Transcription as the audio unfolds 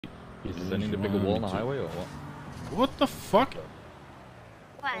He's sending the bigger wall on the highway or what? What the fuck?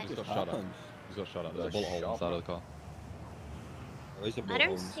 What? He's got shot at. He's got shot at. There's a bullet hole inside of the car. There is a I bullet don't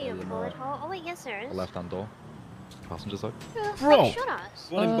hole see a inside the bullet car. hole. Oh wait, yes there is. The left-hand door. Passenger side. Who the fuck Bro. shot us?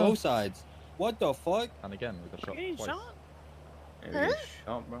 One on both sides. What the fuck? And again, we got shot Getting twice. shot? Huh?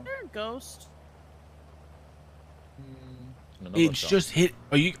 Shot, bro. You're a ghost. And another It's shot. just hit.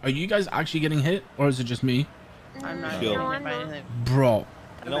 Are you guys actually getting hit, or is it just me? I'm not Sure. getting No, hit I'm by not. anything. Bro,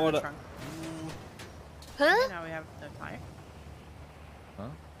 You know what? Huh? Now we have the tire.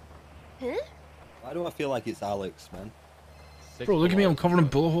 Huh? Why do I feel like it's Alex, man? Six bro, look at me. I'm bullet covered in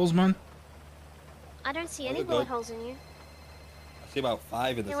holes. bullet holes, man. I don't see Oh, any they're bullet good. holes in you. I see about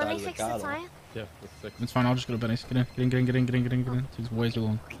 5 in the Here, let side me of the fix the car. though. tire. Yeah, that's 6. It's fine. I'll just go to Benny's. Get in. It takes way too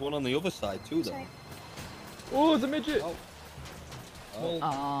long. There's one on the other side too, though. Sorry. Oh, it's a midget! Oh.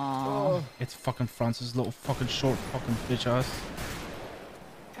 Oh. It's fucking Francis, little fucking short fucking bitch ass.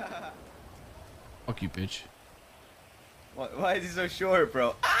 Fuck you, bitch. Why is he so short,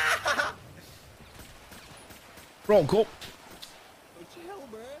 bro? Bro, go. Chill,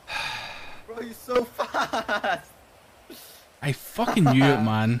 bro. Bro, you're so fast. I fucking knew it,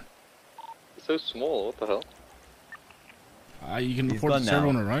 man. It's so small, what the hell? You can He's report gone to now. server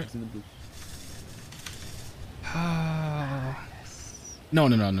owner, right? He's in the blue.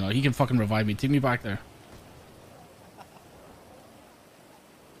 No. He can fucking revive me. Take me back there.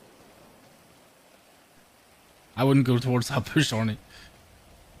 I wouldn't go towards that bush, Arnie.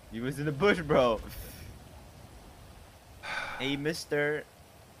 You was in the bush, bro. Hey, mister.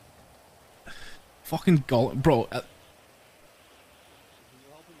 Fucking bro. Bro,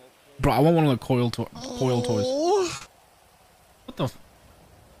 I want one of the Koil toys. What the?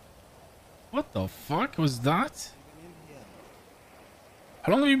 What the fuck was that?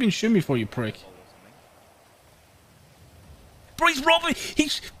 How long have you been shooting me for, you prick? Bro, he's robbing.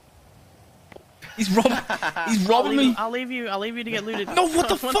 He's robbing me. I'll leave you to get looted. No, what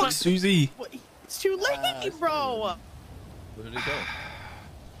the fuck, Susie? What? It's too late, bro. Where did he go?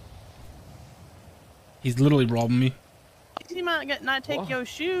 He's literally robbing me. He might not take your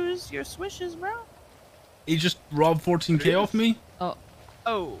shoes, your swishes, bro. He just robbed 14k off me.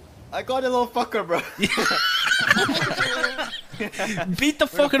 Oh. I got a little fucker, bro. Beat the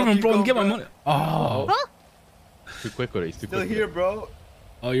fuck out of him, bro, and get my money. Oh. Huh? Too quick with it, he's too Still quick. here, bro.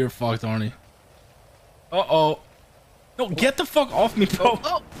 Oh, you're fucked, Arnie. Uh-oh. No, get the fuck off me, bro.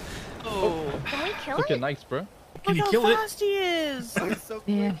 Oh. Can we kill Fucking it? nice, bro. Can you Look kill how it? fast he is. He's so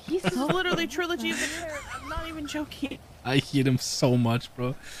Yeah, quick. he's This is so literally trilogy of the year. I'm not even joking. I hate him so much,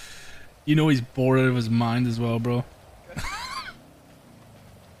 bro. You know he's bored out of his mind as well, bro.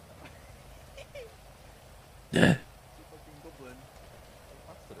 Yeah.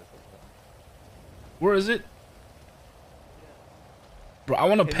 Where is it? Bro, I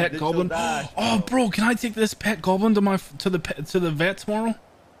want a pet digital goblin. dash, Oh, bro, can I take this pet goblin to the vet tomorrow?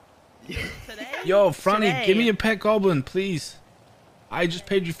 Today? Yo, Franny, Today. give me a pet goblin, please. I just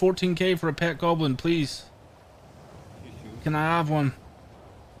paid you 14k for a pet goblin, please. Can I have one?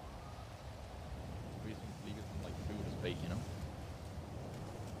 Leave it from like food as bait, you know?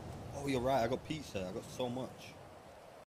 Oh, you're right. I got pizza. I got so much.